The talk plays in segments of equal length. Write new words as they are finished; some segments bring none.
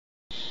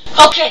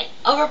Okay,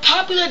 over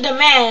popular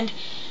demand,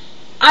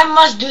 I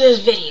must do this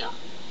video.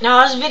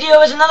 Now this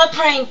video is another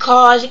prank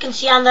call, as you can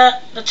see on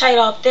the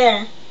title up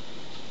there.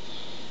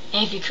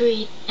 And if you could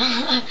read.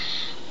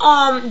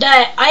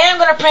 That I am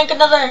gonna prank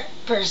another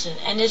person,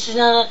 and this is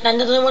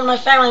another one of my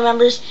family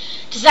members.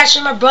 This is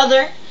actually my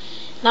brother.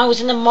 Now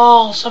he's in the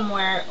mall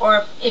somewhere,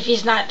 or if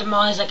he's not at the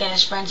mall, he's like at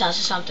his friend's house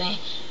or something.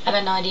 I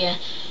got no idea.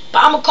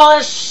 But I'm gonna call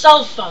his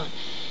cell phone.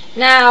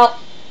 Now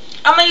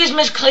I'm gonna use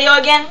Miss Cleo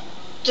again,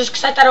 just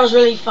because I thought it was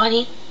really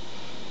funny,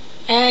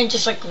 and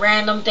just like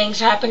random things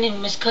happen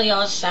in Miss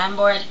Cleo's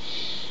soundboard.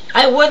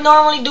 I would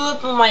normally do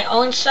it for my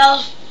own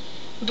self,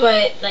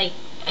 but like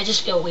I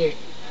just feel weird.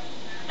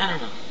 I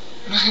don't know.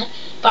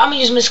 But I'm gonna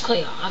use Miss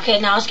Cleo. Okay,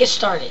 now let's get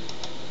started.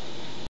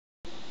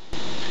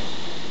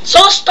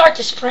 So let's start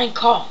this prank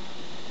call.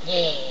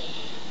 Yeah.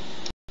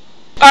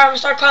 Alright, I'm gonna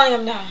start calling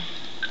him now.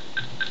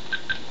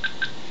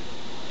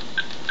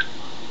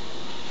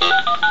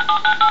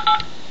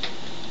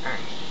 Alright.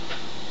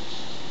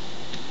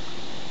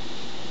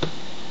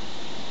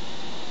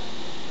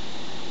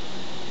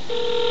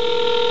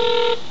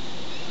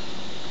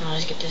 Now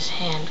let's get this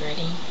hand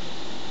ready.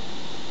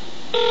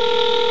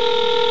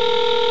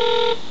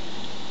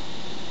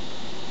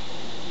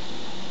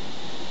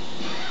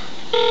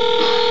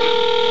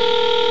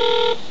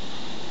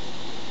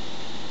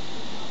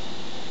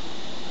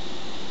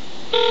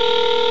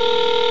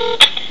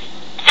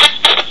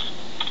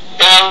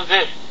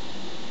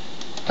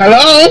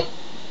 Hello?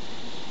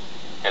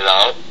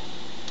 Hello?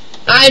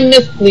 I'm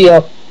Miss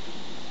Cleo.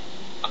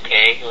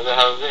 Okay, who the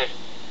hell is this?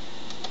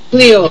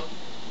 Cleo. Who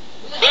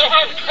the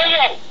hell is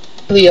Cleo?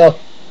 Cleo.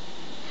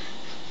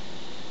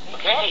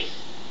 Okay.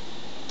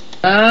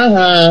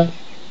 Uh-huh.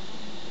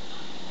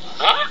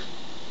 Huh?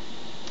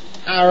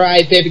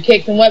 Alright, baby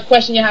cakes. And what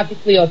question you have for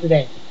Cleo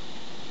today?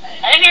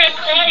 I didn't even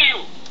call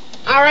you.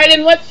 Alright,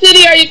 and what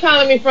city are you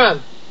calling me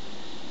from?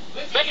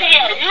 What city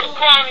are you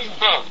calling me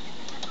from?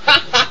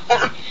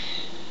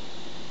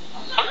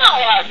 I'm not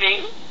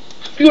laughing.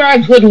 You are a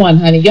good one,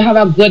 honey. You have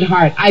a good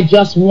heart. I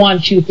just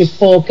want you to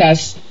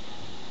focus.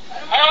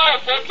 I don't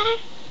want to focus.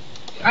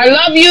 I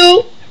love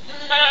you.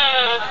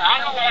 I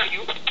don't love you.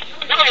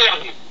 Nobody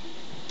loves you.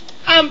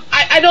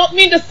 I don't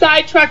mean to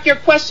sidetrack your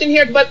question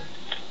here, but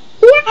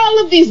who are all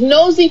of these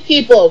nosy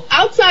people?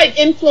 Outside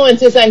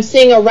influences I'm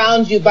seeing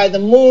around you by the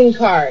moon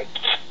card.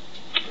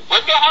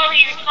 What the hell are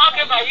you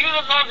talking about? You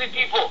the nosy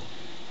people.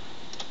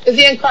 Is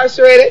he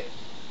incarcerated?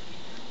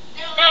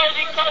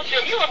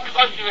 You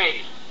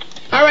incarcerated.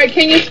 All right,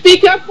 can you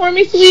speak up for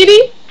me,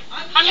 sweetie?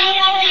 I'm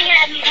yelling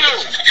at you.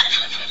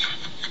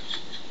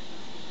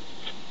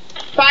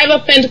 Five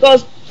of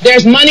Pentacles,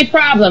 there's money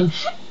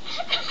problems.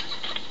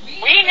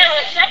 We in a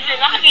recession,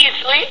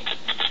 obviously.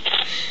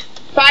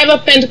 Five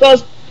of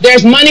Pentacles,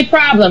 there's money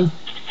problems.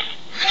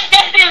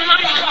 Yes, there's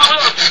money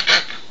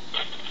problems.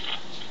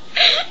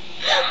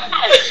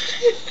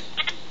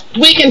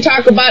 We can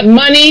talk about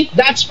money,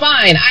 that's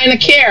fine, I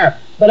don't care.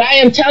 But I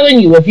am telling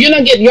you, if you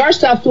don't get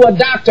yourself to a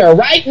doctor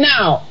right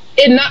now,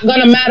 it's not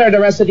going to matter the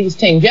rest of these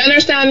things. You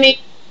understand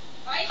me?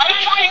 Are you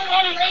trying to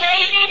call me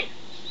crazy?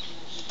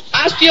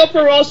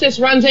 Osteoporosis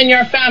runs in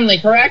your family,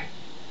 correct?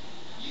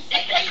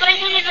 Is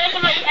crazy runs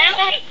in my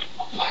family?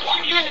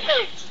 What you in the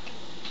face?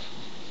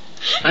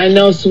 I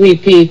know,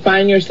 sweet pea.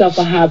 Find yourself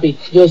a hobby.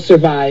 You'll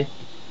survive.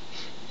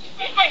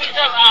 You find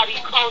yourself out, you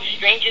call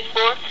strangers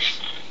for?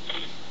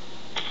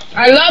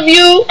 I love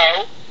you.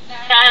 Oh?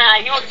 Nah,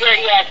 you a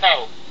dirty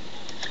asshole.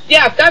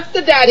 Yeah, that's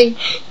the daddy.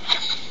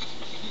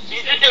 You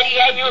a dirty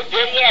ass, you a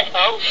dirty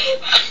asshole.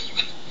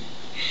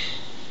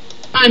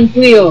 I'm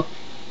Cleo.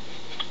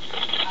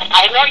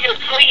 I know you're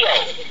Cleo.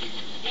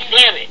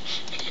 Damn it.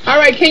 All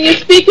right, can you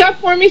speak up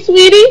for me,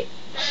 sweetie?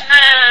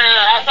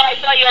 I thought I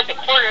saw you at the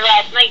corner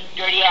last night,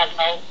 you dirty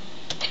asshole.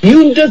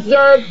 You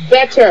deserve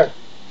better.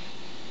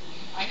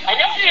 I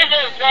know you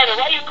deserve better.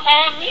 Why are you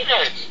calling me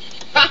this?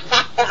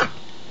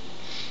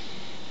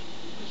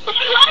 What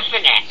you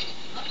laughing at?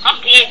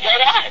 I'm being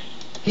dead ass.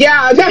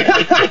 Yeah. I'm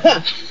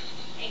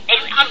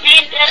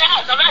being dead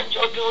ass. I'm not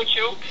joking with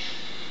you.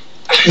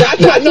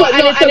 no,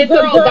 and it's a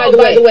girl, by the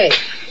way.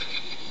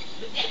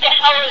 What the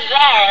hell is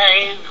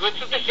that? What's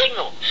with the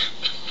signal?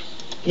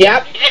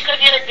 Yep. Is it because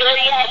you're a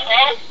dirty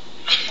asshole?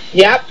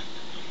 Yep.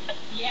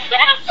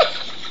 Yeah?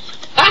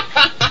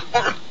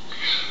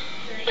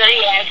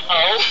 Dirty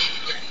asshole.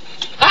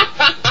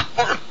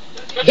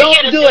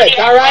 Don't do it,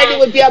 all right? It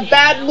would be a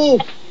bad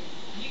move.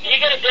 You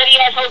get a dirty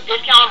asshole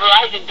discount on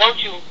Verizon,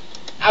 don't you?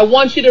 I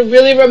want you to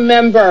really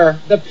remember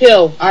the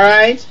pill, all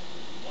right?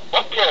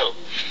 What pill?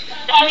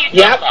 What are you talking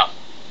Yep. about?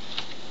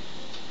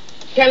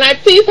 Can I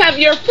please have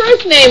your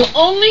first name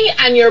only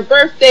and your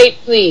birth date,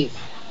 please?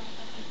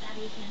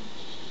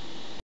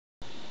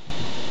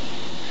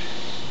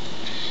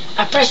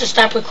 I pressed the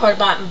stop record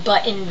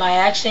button by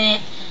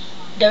accident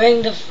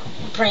during the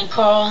prank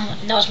call.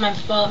 That was my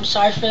fault. I'm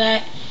sorry for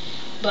that.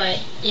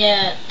 But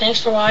yeah, thanks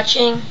for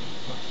watching,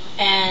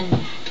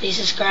 and please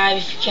subscribe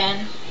if you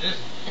can.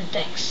 And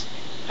thanks.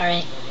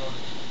 Alright.